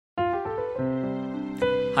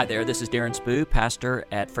Hi there, this is Darren Spoo, pastor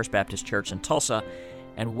at First Baptist Church in Tulsa,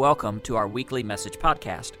 and welcome to our weekly message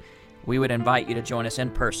podcast. We would invite you to join us in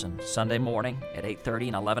person Sunday morning at 8:30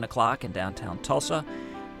 and 11 o'clock in downtown Tulsa,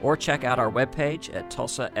 or check out our webpage at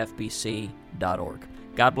tulsafbc.org.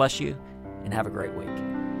 God bless you, and have a great week.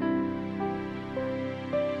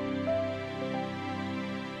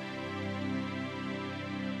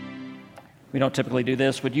 We don't typically do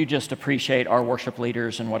this. Would you just appreciate our worship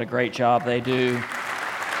leaders and what a great job they do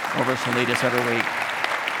over to lead us every week?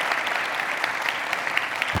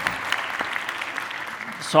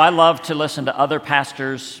 So I love to listen to other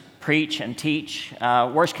pastors preach and teach.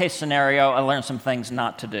 Worst case scenario, I learn some things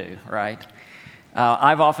not to do, right?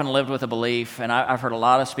 I've often lived with a belief, and I've heard a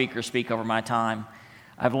lot of speakers speak over my time.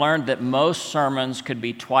 I've learned that most sermons could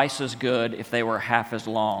be twice as good if they were half as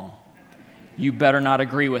long. You better not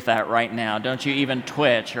agree with that right now. Don't you even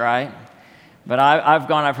twitch, right? But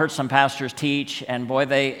I've heard some pastors teach, and boy,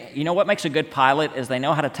 you know what makes a good pilot is they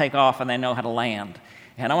know how to take off and they know how to land.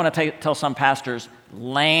 And I want to tell some pastors,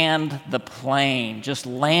 land the plane, just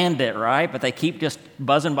land it, right? But they keep just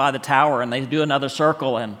buzzing by the tower and they do another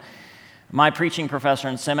circle. And my preaching professor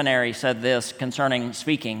in seminary said this concerning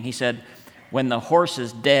speaking. He said, when the horse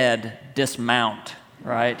is dead, dismount,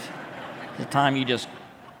 right? The time you just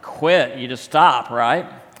quit, you just stop, right?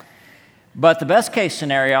 But the best case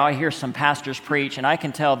scenario, I hear some pastors preach, and I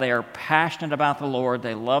can tell they are passionate about the Lord.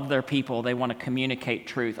 They love their people. They want to communicate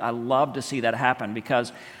truth. I love to see that happen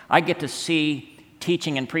because I get to see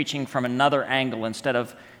teaching and preaching from another angle instead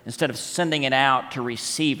of sending it out to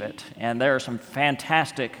receive it. And there are some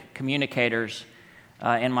fantastic communicators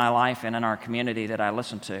in my life and in our community that I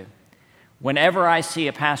listen to. Whenever I see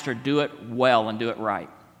a pastor do it well and do it right,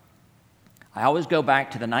 I always go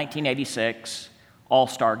back to the 1986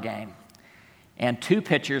 All-Star Game. And two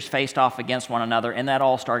pitchers faced off against one another in that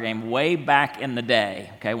All-Star Game way back in the day.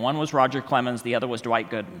 Okay, one was Roger Clemens, the other was Dwight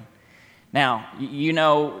Gooden. Now, you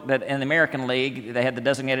know that in the American League, they had the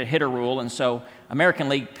designated hitter rule, and so American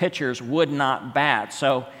League pitchers would not bat.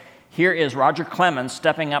 So here is Roger Clemens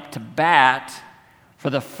stepping up to bat for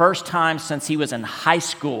the first time since he was in high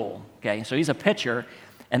school. Okay, so he's a pitcher,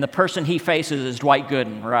 and the person he faces is Dwight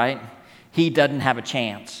Gooden, right? He doesn't have a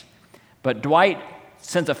chance. But Dwight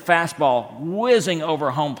sends a fastball whizzing over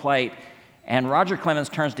home plate, and Roger Clemens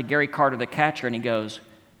turns to Gary Carter, the catcher, and he goes,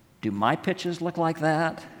 "Do my pitches look like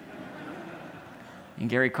that?" And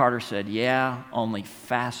Gary Carter said, "Yeah, only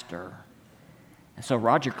faster." And so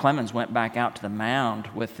Roger Clemens went back out to the mound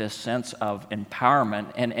with this sense of empowerment,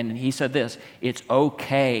 and he said this, "It's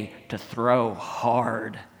okay to throw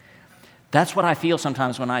hard." That's what I feel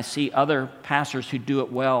sometimes when I see other pastors who do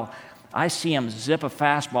it well. I see him zip a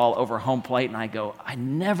fastball over home plate, and I go, I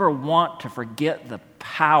never want to forget the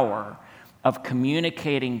power of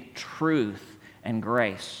communicating truth and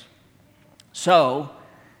grace. So,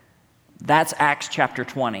 that's Acts chapter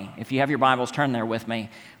 20. If you have your Bibles, turn there with me.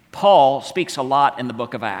 Paul speaks a lot in the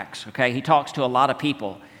book of Acts, okay? He talks to a lot of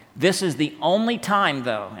people. This is the only time,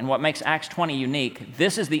 though, and what makes Acts 20 unique,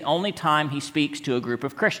 this is the only time he speaks to a group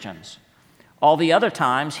of Christians. All the other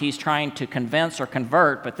times, he's trying to convince or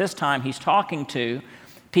convert, but this time he's talking to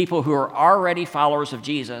people who are already followers of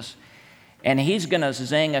Jesus, and he's going to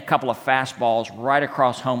zing a couple of fastballs right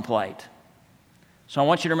across home plate. So I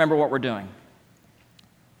want you to remember what we're doing.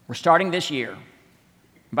 We're starting this year.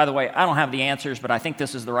 By the way, I don't have the answers, but I think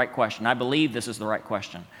this is the right question. I believe this is the right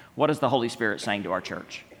question. What is the Holy Spirit saying to our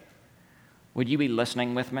church? Would you be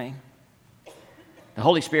listening with me? The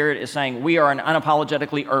Holy Spirit is saying we are an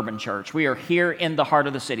unapologetically urban church. We are here in the heart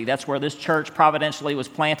of the city. That's where this church providentially was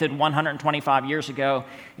planted 125 years ago.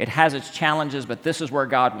 It has its challenges, but this is where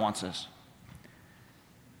God wants us.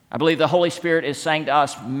 I believe the Holy Spirit is saying to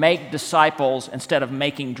us, make disciples instead of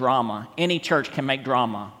making drama. Any church can make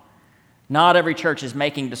drama. Not every church is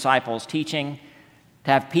making disciples, teaching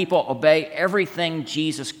to have people obey everything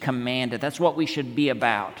Jesus commanded. That's what we should be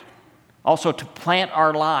about. Also, to plant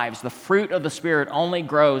our lives. The fruit of the Spirit only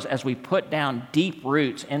grows as we put down deep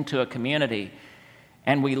roots into a community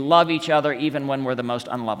and we love each other even when we're the most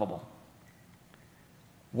unlovable.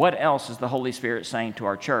 What else is the Holy Spirit saying to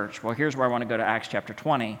our church? Well, here's where I want to go to Acts chapter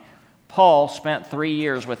 20. Paul spent 3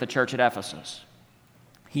 years with the church at Ephesus.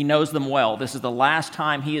 He knows them well. This is the last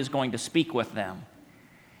time he is going to speak with them.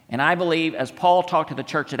 And I believe as Paul talked to the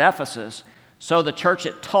church at Ephesus, so the church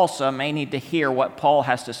at Tulsa may need to hear what Paul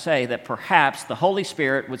has to say, that perhaps the Holy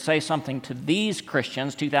Spirit would say something to these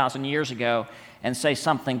Christians 2,000 years ago and say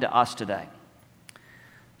something to us today.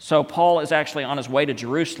 So Paul is actually on his way to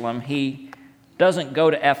Jerusalem. He doesn't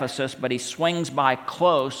go to Ephesus, but he swings by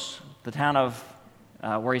Close, the town of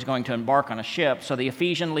where he's going to embark on a ship. So the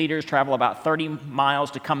Ephesian leaders travel about 30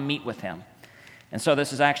 miles to come meet with him. And so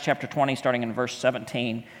this is Acts chapter 20, starting in verse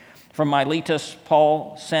 17. From Miletus,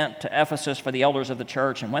 Paul sent to Ephesus for the elders of the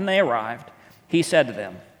church, and when they arrived, he said to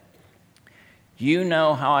them, "You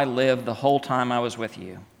know how I lived the whole time I was with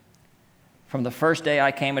you, from the first day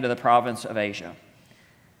I came into the province of Asia."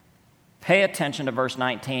 Pay attention to verse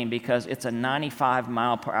 19 because it's a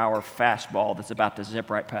 95-mile-per-hour fastball that's about to zip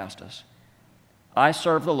right past us. "I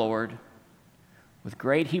serve the Lord with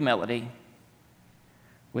great humility,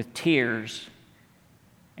 with tears,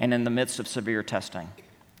 and in the midst of severe testing."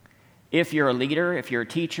 If you're a leader, if you're a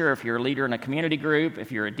teacher, if you're a leader in a community group,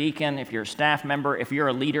 if you're a deacon, if you're a staff member, if you're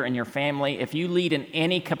a leader in your family, if you lead in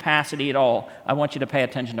any capacity at all, I want you to pay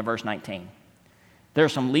attention to verse 19. There are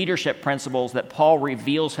some leadership principles that Paul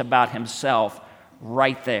reveals about himself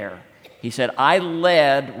right there. He said, "I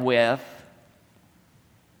led with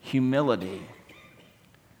humility."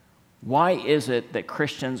 Why is it that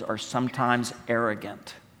Christians are sometimes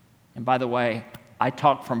arrogant? And by the way, I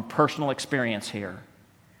talk from personal experience here.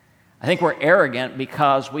 I think we're arrogant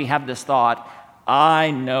because we have this thought, "I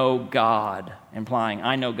know God," implying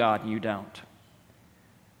I know God and you don't.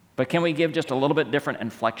 But can we give just a little bit different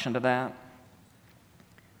inflection to that?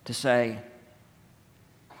 To say,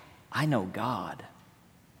 I know God.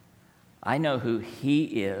 I know who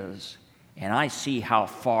He is, and I see how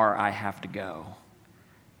far I have to go.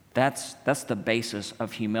 That's the basis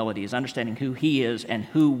of humility, is understanding who He is and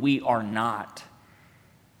who we are not.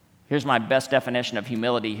 Here's my best definition of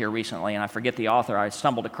humility here recently, and I forget the author, I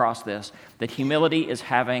stumbled across this, that humility is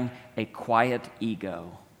having a quiet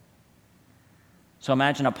ego. So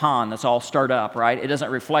imagine a pond that's all stirred up, right? It doesn't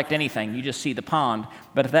reflect anything, you just see the pond.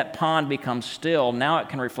 But if that pond becomes still, now it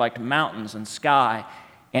can reflect mountains and sky,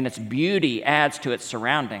 and its beauty adds to its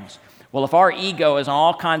surroundings. Well, if our ego is in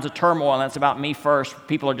all kinds of turmoil, and that's about me first,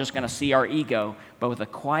 people are just going to see our ego. But with a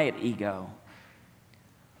quiet ego,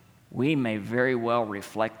 we may very well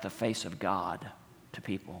reflect the face of God to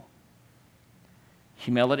people.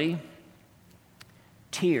 Humility,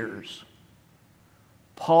 tears.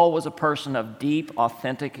 Paul was a person of deep,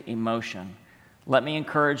 authentic emotion. Let me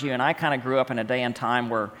encourage you, and I kind of grew up in a day and time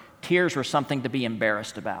where tears were something to be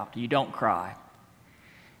embarrassed about. You don't cry.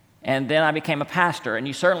 And then I became a pastor, and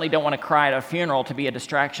you certainly don't want to cry at a funeral to be a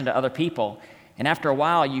distraction to other people. And after a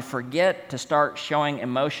while, you forget to start showing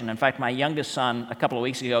emotion. In fact, my youngest son, a couple of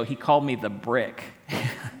weeks ago, he called me the brick.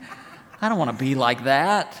 I don't want to be like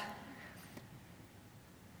that.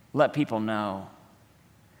 Let people know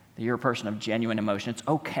that you're a person of genuine emotion. It's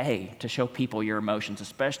okay to show people your emotions,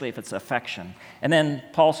 especially if it's affection. And then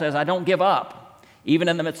Paul says, I don't give up. Even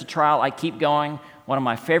in the midst of trial, I keep going. One of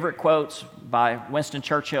my favorite quotes by Winston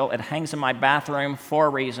Churchill, it hangs in my bathroom for a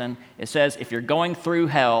reason. It says, if you're going through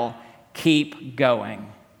hell, keep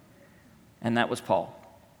going. And that was Paul.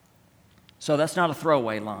 So that's not a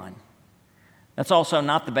throwaway line. That's also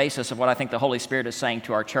not the basis of what I think the Holy Spirit is saying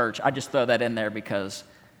to our church. I just throw that in there because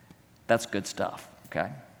that's good stuff,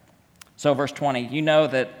 okay? So verse 20, you know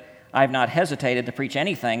that I have not hesitated to preach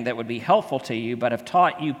anything that would be helpful to you, but have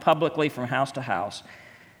taught you publicly from house to house.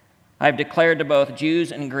 I have declared to both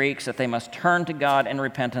Jews and Greeks that they must turn to God in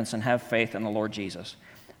repentance and have faith in the Lord Jesus.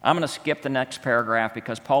 I'm going to skip the next paragraph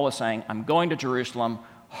because Paul is saying, I'm going to Jerusalem,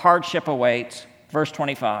 hardship awaits. Verse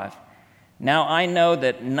 25, now I know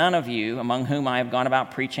that none of you among whom I have gone about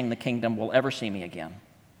preaching the kingdom will ever see me again.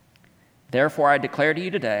 Therefore I declare to you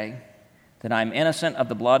today that I am innocent of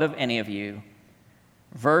the blood of any of you.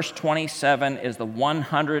 Verse 27 is the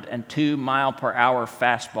 102-mile-per-hour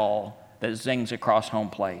fastball that zings across home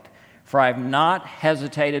plate. For I have not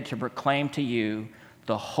hesitated to proclaim to you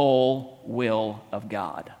the whole will of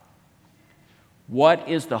God. What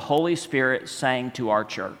is the Holy Spirit saying to our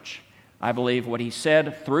church? I believe what he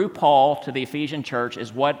said through Paul to the Ephesian church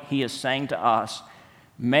is what he is saying to us.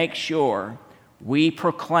 Make sure we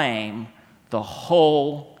proclaim the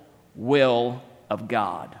whole will of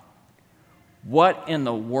God. What in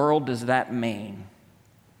the world does that mean?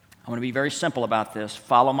 I want to be very simple about this.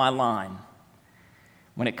 Follow my line.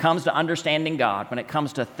 When it comes to understanding God, when it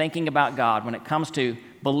comes to thinking about God, when it comes to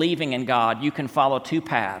believing in God, you can follow two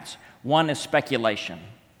paths. One is speculation.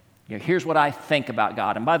 Here's what I think about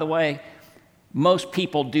God. And by the way, most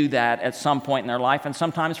people do that at some point in their life and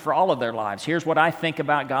sometimes for all of their lives. Here's what I think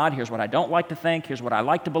about God. Here's what I don't like to think. Here's what I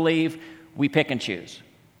like to believe. We pick and choose.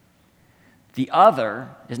 The other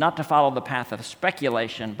is not to follow the path of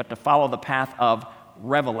speculation, but to follow the path of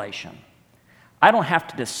revelation. I don't have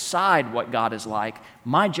to decide what God is like.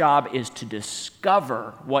 My job is to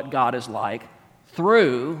discover what God is like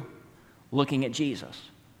through looking at Jesus.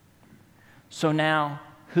 So now,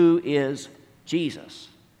 who is Jesus.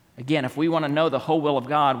 Again, if we want to know the whole will of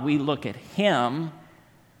God, we look at him.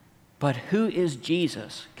 But who is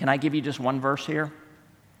Jesus? Can I give you just one verse here?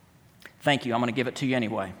 Thank you. I'm going to give it to you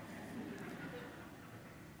anyway.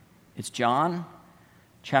 It's John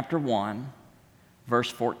chapter 1, verse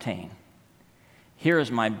 14. Here is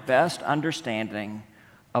my best understanding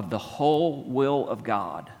of the whole will of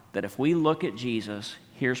God, that if we look at Jesus,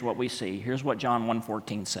 here's what we see. Here's what John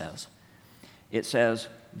 1:14 says. It says,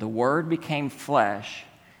 "The Word became flesh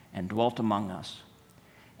and dwelt among us,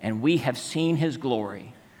 and we have seen his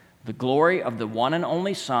glory, the glory of the one and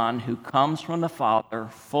only Son who comes from the Father,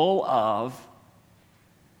 full of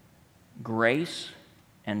grace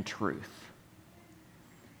and truth."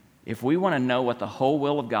 If we want to know what the whole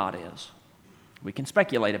will of God is, we can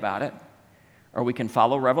speculate about it, or we can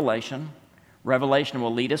follow Revelation. Revelation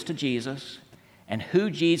will lead us to Jesus, and who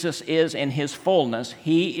Jesus is in his fullness,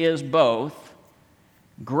 he is both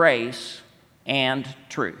grace and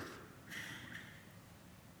truth.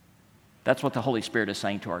 That's what the Holy Spirit is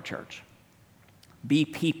saying to our church. Be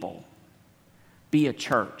people, be a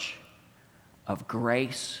church of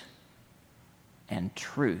grace and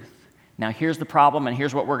truth. Now, here's the problem, and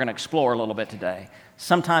here's what we're going to explore a little bit today.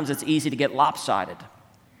 Sometimes it's easy to get lopsided.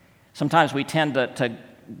 Sometimes we tend to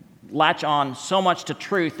latch on so much to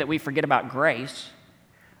truth that we forget about grace.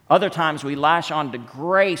 Other times we latch on to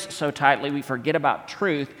grace so tightly we forget about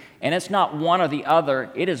truth, and it's not one or the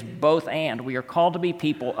other, it is both and. We are called to be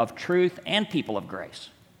people of truth and people of grace.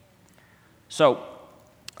 So,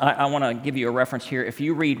 I want to give you a reference here. If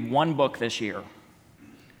you read one book this year,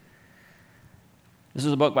 this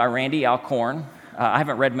is a book by Randy Alcorn. I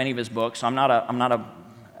haven't read many of his books, so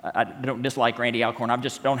I don't dislike Randy Alcorn. I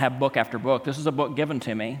just don't have book after book. This is a book given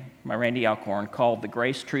to me by Randy Alcorn called The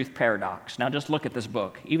Grace-Truth Paradox. Now just look at this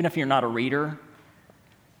book. Even if you're not a reader,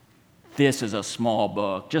 this is a small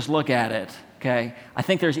book. Just look at it, okay? I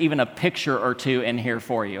think there's even a picture or two in here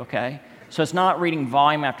for you, okay? So it's not reading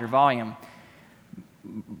volume after volume.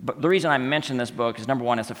 But the reason I mention this book is, number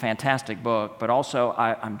one, it's a fantastic book, but also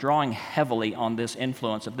I'm drawing heavily on this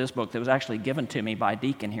influence of this book that was actually given to me by a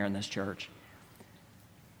deacon here in this church.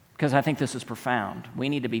 Because I think this is profound. We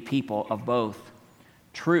need to be people of both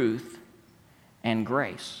truth and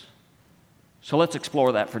grace. So let's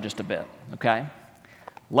explore that for just a bit, okay?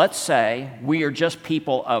 Let's say we are just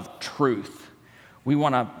people of truth. We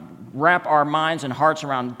want to wrap our minds and hearts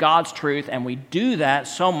around God's truth, and we do that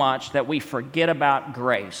so much that we forget about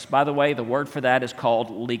grace. By the way, the word for that is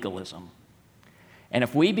called legalism. And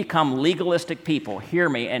if we become legalistic people, hear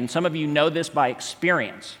me, and some of you know this by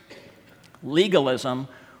experience, legalism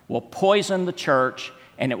will poison the church,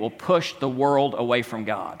 and it will push the world away from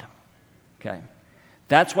God. Okay?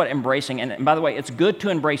 That's what embracing, and by the way, it's good to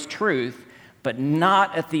embrace truth, but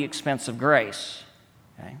not at the expense of grace.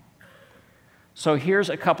 Okay? So here's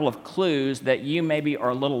a couple of clues that you maybe are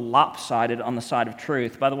a little lopsided on the side of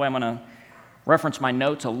truth. By the way, I'm going to reference my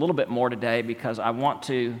notes a little bit more today because I want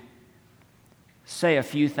to say a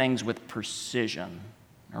few things with precision.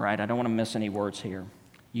 All right? I don't want to miss any words here.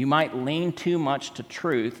 You might lean too much to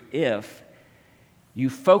truth if you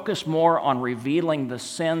focus more on revealing the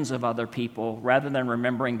sins of other people rather than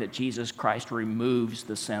remembering that Jesus Christ removes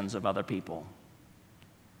the sins of other people.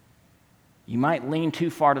 You might lean too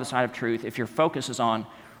far to the side of truth if your focus is on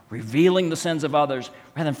revealing the sins of others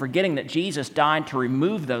rather than forgetting that Jesus died to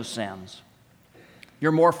remove those sins.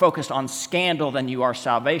 You're more focused on scandal than you are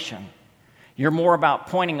salvation. You're more about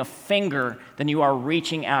pointing a finger than you are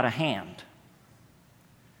reaching out a hand.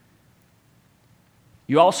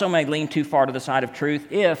 You also may lean too far to the side of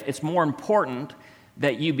truth if it's more important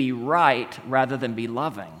that you be right rather than be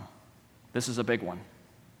loving. This is a big one.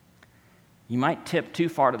 You might tip too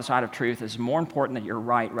far to the side of truth. It's more important that you're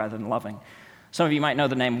right rather than loving. Some of you might know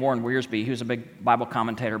the name Warren Wiersbe. He was a big Bible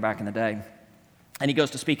commentator back in the day. And he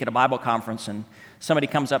goes to speak at a Bible conference, and somebody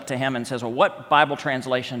comes up to him and says, "Well, what Bible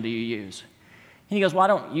translation do you use?" And he goes, "Well, I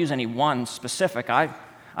don't use any one specific.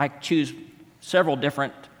 I choose several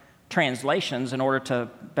different translations in order to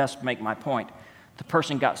best make my point." The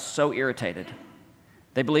person got so irritated.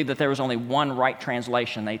 They believed that there was only one right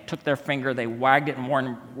translation. They took their finger, they wagged it in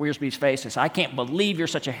Warren Wiersbe's face. They said, "I can't believe you're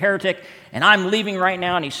such a heretic, and I'm leaving right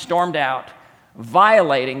now." And he stormed out,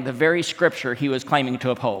 violating the very scripture he was claiming to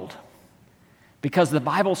uphold. Because the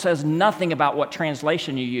Bible says nothing about what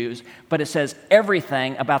translation you use, but it says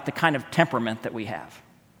everything about the kind of temperament that we have.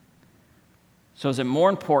 So is it more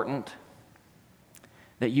important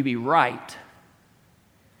that you be right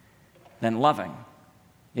than loving?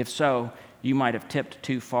 If so, you might have tipped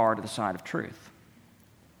too far to the side of truth.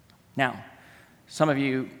 Now, some of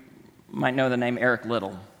you might know the name Eric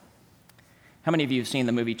Liddell. How many of you have seen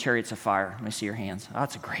the movie Chariots of Fire? Let me see your hands. Oh,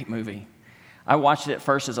 it's a great movie. I watched it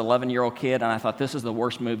first as an 11-year-old kid, and I thought, this is the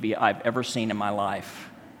worst movie I've ever seen in my life.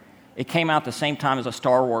 It came out the same time as a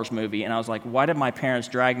Star Wars movie, and I was like, why did my parents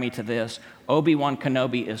drag me to this? Obi-Wan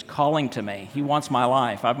Kenobi is calling to me. He wants my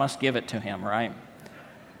life. I must give it to him, right?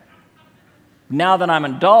 Now that I'm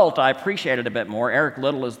an adult, I appreciate it a bit more. Eric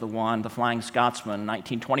Liddell is the Flying Scotsman,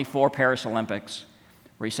 1924 Paris Olympics,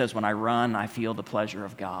 where he says, when I run, I feel the pleasure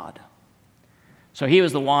of God. So he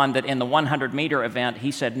was the one that in the 100-meter event,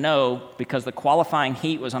 he said no because the qualifying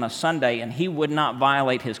heat was on a Sunday, and he would not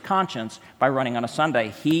violate his conscience by running on a Sunday.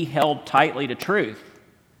 He held tightly to truth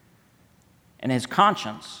and his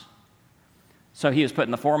conscience. So he was put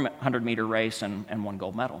in the 400-meter race and won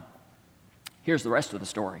gold medal. Here's the rest of the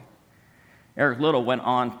story. Eric Liddell went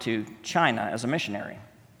on to China as a missionary.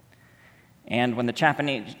 And when the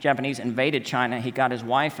Japanese invaded China, he got his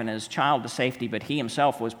wife and his child to safety, but he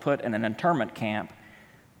himself was put in an internment camp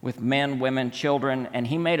with men, women, children, and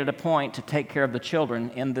he made it a point to take care of the children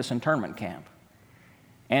in this internment camp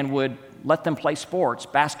and would let them play sports,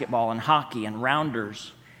 basketball and hockey and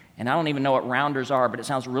rounders. And I don't even know what rounders are, but it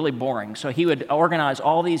sounds really boring. So he would organize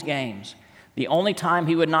all these games. The only time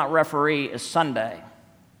he would not referee is Sunday.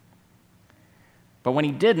 But when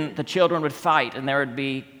he didn't, the children would fight, and there would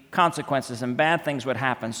be consequences and bad things would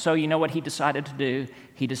happen. So you know what he decided to do?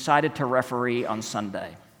 He decided to referee on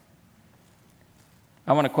Sunday.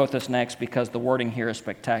 I want to quote this next because the wording here is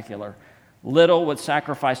spectacular. Liddell would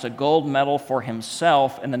sacrifice a gold medal for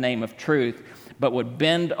himself in the name of truth, but would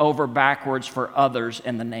bend over backwards for others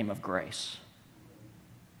in the name of grace.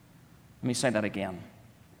 Let me say that again.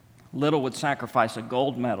 Liddell would sacrifice a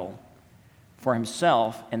gold medal for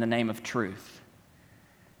himself in the name of truth,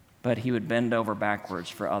 but he would bend over backwards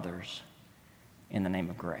for others in the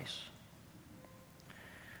name of grace.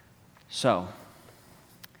 So,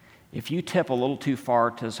 if you tip a little too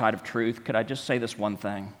far to the side of truth, could I just say this one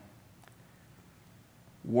thing?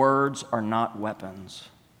 Words are not weapons.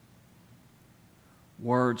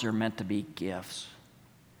 Words are meant to be gifts.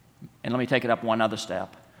 And let me take it up one other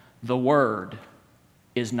step. The word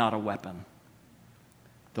is not a weapon.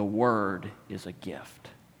 The word is a gift.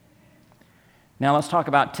 Now let's talk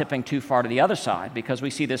about tipping too far to the other side, because we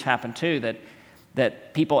see this happen too,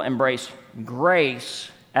 that people embrace grace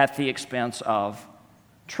at the expense of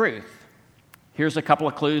truth. Here's a couple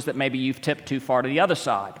of clues that maybe you've tipped too far to the other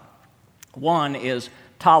side. One is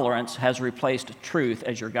tolerance has replaced truth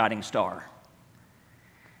as your guiding star.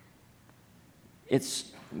 You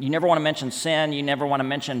never want to mention sin, you never want to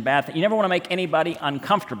mention bad things, you never want to make anybody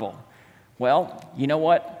uncomfortable. Well, you know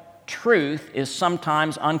what? Truth is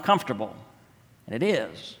sometimes uncomfortable. And it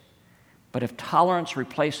is. But if tolerance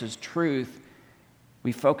replaces truth,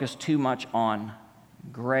 we focus too much on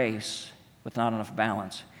grace with not enough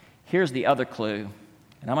balance. Here's the other clue,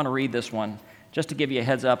 and I'm going to read this one just to give you a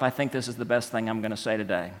heads up. I think this is the best thing I'm going to say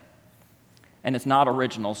today. And it's not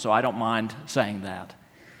original, so I don't mind saying that.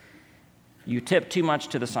 You tip too much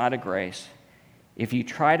to the side of grace if you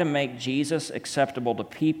try to make Jesus acceptable to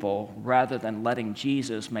people rather than letting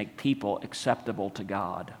Jesus make people acceptable to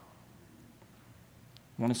God.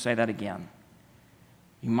 I want to say that again.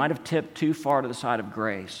 You might have tipped too far to the side of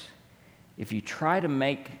grace if you try to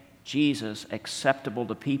make Jesus acceptable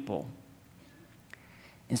to people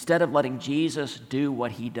instead of letting Jesus do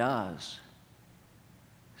what he does: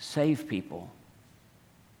 save people,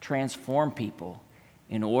 transform people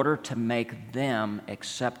in order to make them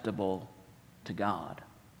acceptable to God.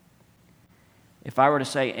 If I were to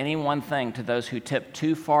say any one thing to those who tip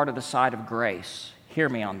too far to the side of grace, hear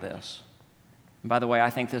me on this. And by the way, I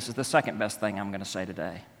think this is the second best thing I'm going to say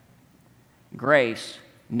today. Grace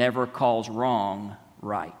never calls wrong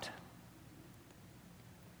right.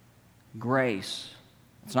 Grace,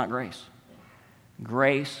 it's not grace.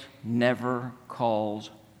 Grace never calls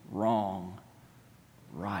wrong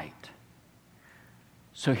right.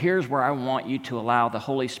 So here's where I want you to allow the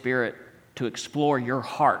Holy Spirit to explore your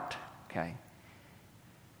heart, okay?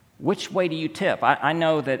 Which way do you tip? I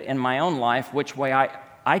know that in my own life, which way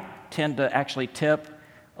I tend to actually tip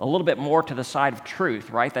a little bit more to the side of truth,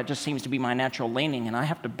 right? That just seems to be my natural leaning, and I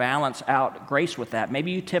have to balance out grace with that.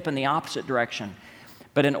 Maybe you tip in the opposite direction.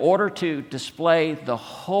 But in order to display the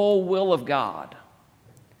whole will of God,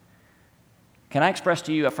 can I express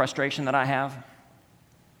to you a frustration that I have?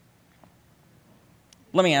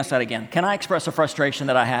 Let me ask that again. Can I express a frustration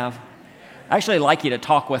that I have? I actually like you to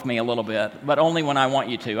talk with me a little bit, but only when I want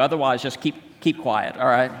you to. Otherwise, just keep quiet, all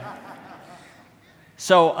right?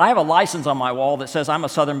 So I have a license on my wall that says I'm a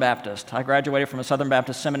Southern Baptist. I graduated from a Southern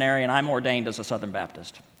Baptist seminary, and I'm ordained as a Southern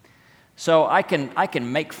Baptist. So I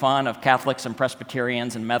can make fun of Catholics and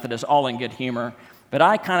Presbyterians and Methodists all in good humor, but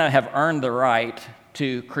I kind of have earned the right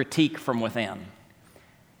to critique from within.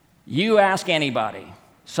 You ask anybody,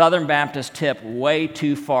 Southern Baptists tip way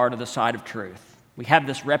too far to the side of truth. We have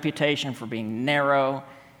this reputation for being narrow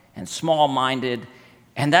and small-minded,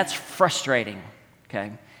 and that's frustrating,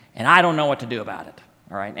 okay? And I don't know what to do about it,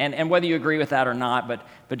 all right? And whether you agree with that or not,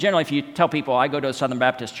 but generally if you tell people I go to a Southern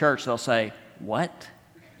Baptist church, they'll say, what?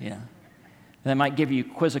 Yeah. They might give you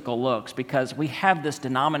quizzical looks because we have this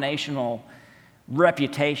denominational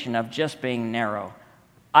reputation of just being narrow.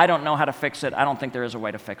 I don't know how to fix it. I don't think there is a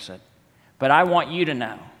way to fix it. But I want you to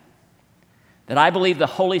know that I believe the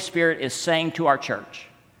Holy Spirit is saying to our church,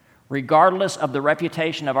 regardless of the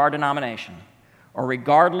reputation of our denomination, or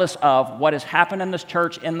regardless of what has happened in this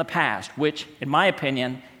church in the past, which, in my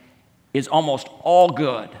opinion, is almost all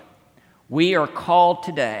good, we are called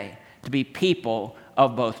today to be people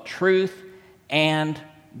of both truth and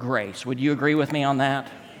grace. Would you agree with me on that?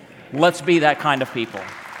 Let's be that kind of people.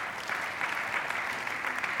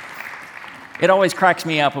 It always cracks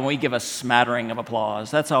me up when we give a smattering of applause.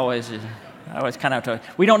 That's always... I always kind of have to,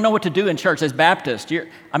 we don't know what to do in church as Baptists.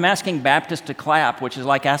 I'm asking Baptists to clap, which is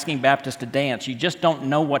like asking Baptists to dance. You just don't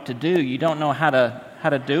know what to do. You don't know how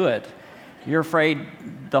to do it. You're afraid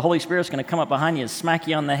the Holy Spirit's going to come up behind you and smack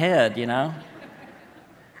you on the head, you know?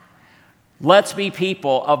 Let's be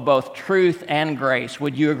people of both truth and grace.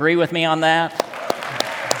 Would you agree with me on that?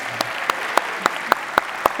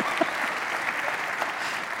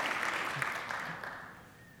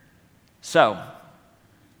 So,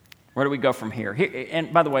 where do we go from here?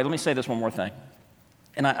 And by the way, let me say this one more thing.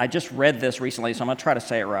 And I just read this recently, so I'm going to try to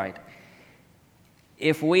say it right.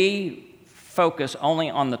 If we focus only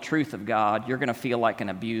on the truth of God, you're going to feel like an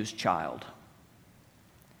abused child.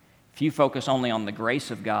 If you focus only on the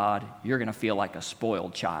grace of God, you're going to feel like a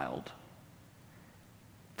spoiled child.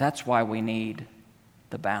 That's why we need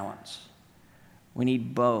the balance. We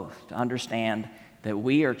need both to understand that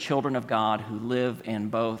we are children of God who live in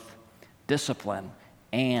both discipline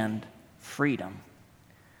and freedom.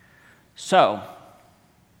 So,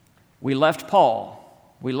 we left Paul.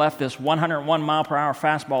 We left this 101 mile per hour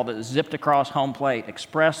fastball that zipped across home plate,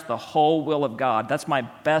 expressed the whole will of God. That's my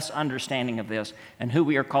best understanding of this and who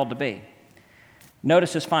we are called to be.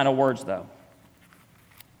 Notice his final words, though.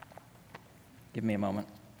 Give me a moment.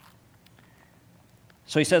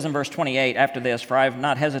 So he says in verse 28, after this, for I have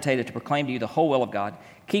not hesitated to proclaim to you the whole will of God.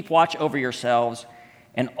 Keep watch over yourselves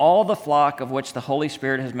and all the flock of which the Holy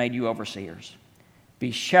Spirit has made you overseers. Be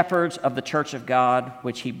shepherds of the church of God,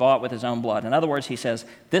 which he bought with his own blood. In other words, he says,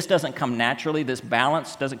 this doesn't come naturally, this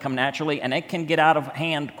balance doesn't come naturally, and it can get out of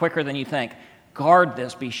hand quicker than you think. Guard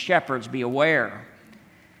this, be shepherds, be aware.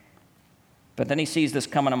 But then he sees this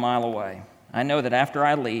coming a mile away. I know that after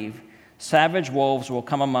I leave, savage wolves will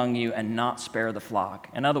come among you and not spare the flock.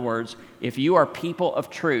 In other words, if you are people of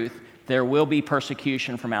truth, there will be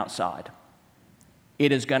persecution from outside.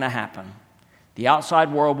 It is going to happen. The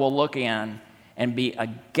outside world will look in and be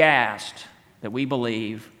aghast that we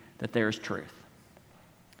believe that there is truth.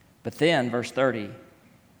 But then, verse 30,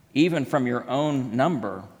 even from your own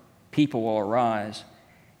number, people will arise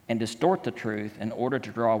and distort the truth in order to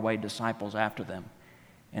draw away disciples after them.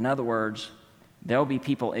 In other words, there will be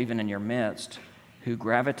people even in your midst who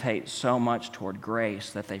gravitate so much toward grace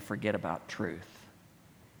that they forget about truth.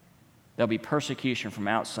 There'll be persecution from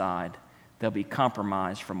outside. There'll be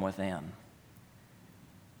compromise from within.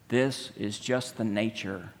 This is just the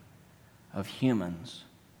nature of humans,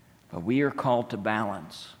 but we are called to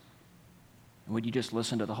balance. Would you just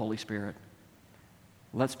listen to the Holy Spirit?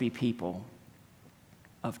 Let's be people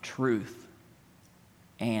of truth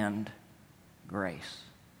and grace.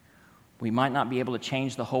 We might not be able to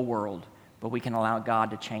change the whole world, but we can allow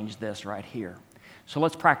God to change this right here. So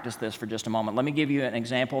let's practice this for just a moment. Let me give you an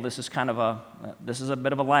example. This is a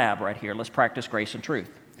bit of a lab right here. Let's practice grace and truth.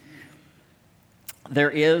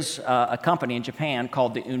 There is a company in Japan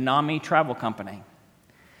called the Unami Travel Company.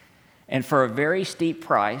 And for a very steep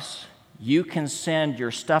price, you can send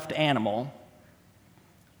your stuffed animal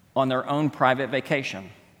on their own private vacation.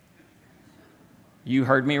 You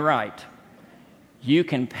heard me right. You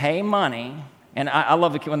can pay money. And I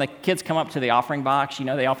love it when the kids come up to the offering box. You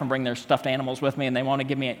know, they often bring their stuffed animals with me, and they want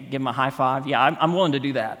to give them a high five. Yeah, I'm willing to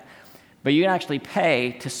do that. But you can actually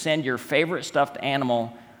pay to send your favorite stuffed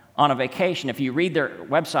animal on a vacation. If you read their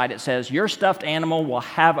website, it says, your stuffed animal will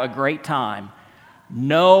have a great time.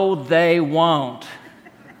 No, they won't.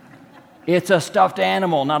 It's a stuffed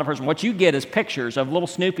animal, not a person. What you get is pictures of little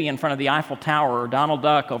Snoopy in front of the Eiffel Tower or Donald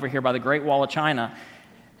Duck over here by the Great Wall of China.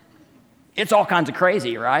 It's all kinds of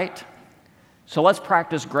crazy, right? So let's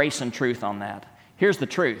practice grace and truth on that. Here's the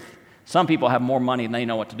truth. Some people have more money than they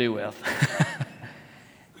know what to do with.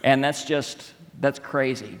 And that's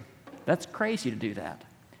crazy. That's crazy to do that.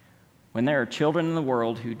 When there are children in the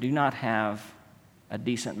world who do not have a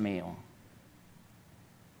decent meal,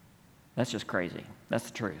 that's just crazy. That's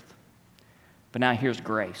the truth. But now here's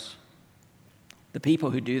grace. The people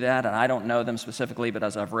who do that, and I don't know them specifically, but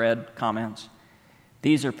as I've read comments,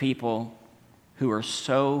 these are people who are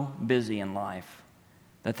so busy in life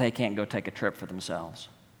that they can't go take a trip for themselves.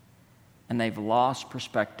 And they've lost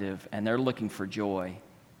perspective, and they're looking for joy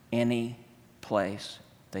any place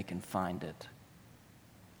they can find it.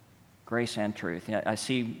 Grace and truth. I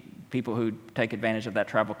see people who take advantage of that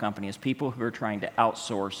travel company as people who are trying to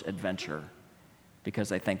outsource adventure because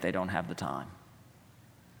they think they don't have the time.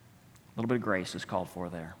 A little bit of grace is called for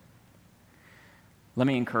there. Let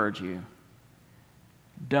me encourage you.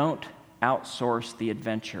 Don't outsource the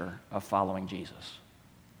adventure of following Jesus.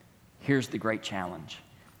 Here's the great challenge.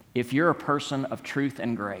 If you're a person of truth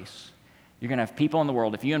and grace, you're going to have people in the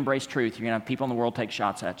world. If you embrace truth, you're going to have people in the world take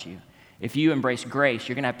shots at you. If you embrace grace,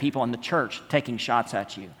 you're going to have people in the church taking shots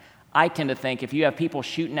at you. I tend to think if you have people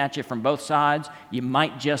shooting at you from both sides, you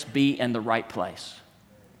might just be in the right place.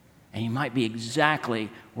 And you might be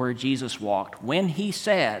exactly where Jesus walked when he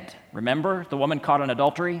said, remember the woman caught in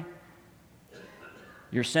adultery?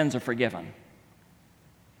 Your sins are forgiven.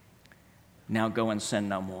 Now go and sin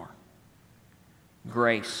no more.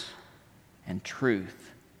 Grace and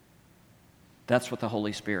truth. That's what the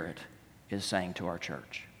Holy Spirit is saying to our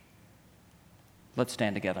church. Let's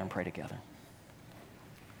stand together and pray together.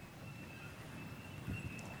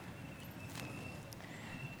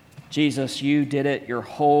 Jesus, you did it your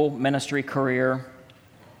whole ministry career.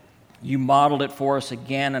 You modeled it for us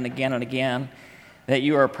again and again and again, that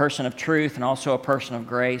you are a person of truth and also a person of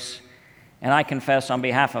grace. And I confess on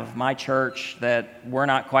behalf of my church that we're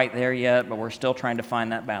not quite there yet, but we're still trying to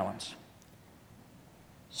find that balance.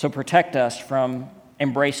 So protect us from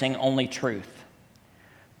embracing only truth.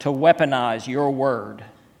 To weaponize your word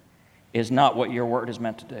is not what your word is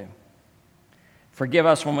meant to do. Forgive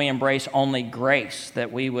us when we embrace only grace,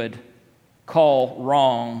 that we would call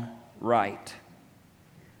wrong right.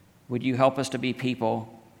 Would you help us to be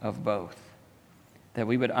people of both? That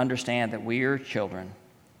we would understand that we are children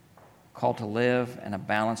called to live in a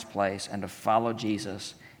balanced place and to follow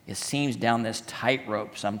Jesus. It seems down this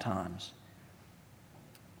tightrope sometimes,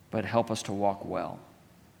 but help us to walk well.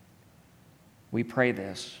 We pray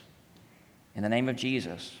this in the name of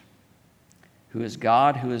Jesus, who is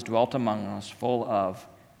God, who has dwelt among us, full of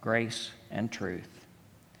grace and truth.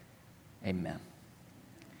 Amen.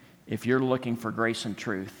 If you're looking for grace and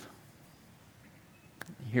truth,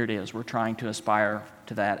 here it is. We're trying to aspire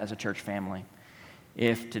to that as a church family.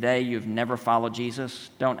 If today you've never followed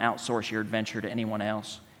Jesus, don't outsource your adventure to anyone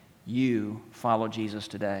else. You follow Jesus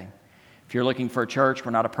today. If you're looking for a church,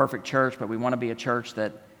 we're not a perfect church, but we want to be a church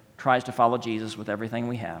that tries to follow Jesus with everything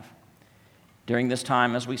we have. During this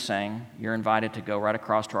time as we sing, you're invited to go right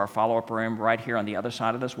across to our follow-up room right here on the other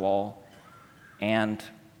side of this wall and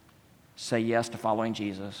say yes to following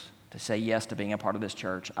Jesus, to say yes to being a part of this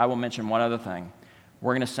church. I will mention one other thing.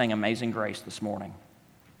 We're going to sing Amazing Grace this morning.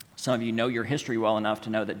 Some of you know your history well enough to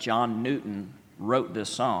know that John Newton wrote this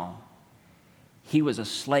song. He was a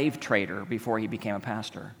slave trader before he became a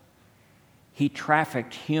pastor. He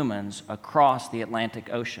trafficked humans across the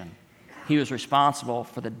Atlantic Ocean. He was responsible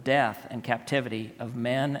for the death and captivity of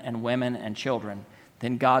men and women and children.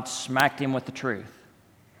 Then God smacked him with the truth.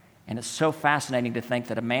 And it's so fascinating to think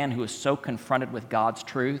that a man who is so confronted with God's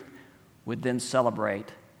truth would then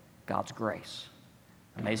celebrate God's grace.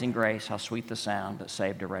 Amazing grace, how sweet the sound that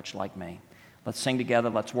saved a wretch like me. Let's sing together.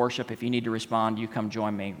 Let's worship. If you need to respond, you come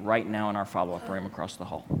join me right now in our follow-up room across the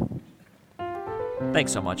hall.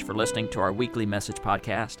 Thanks so much for listening to our weekly message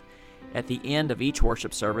podcast. At the end of each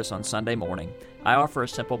worship service on Sunday morning, I offer a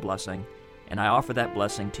simple blessing, and I offer that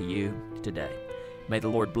blessing to you today. May the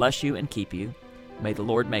Lord bless you and keep you. May the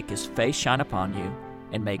Lord make his face shine upon you,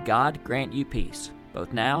 and may God grant you peace,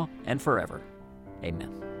 both now and forever.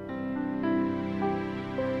 Amen.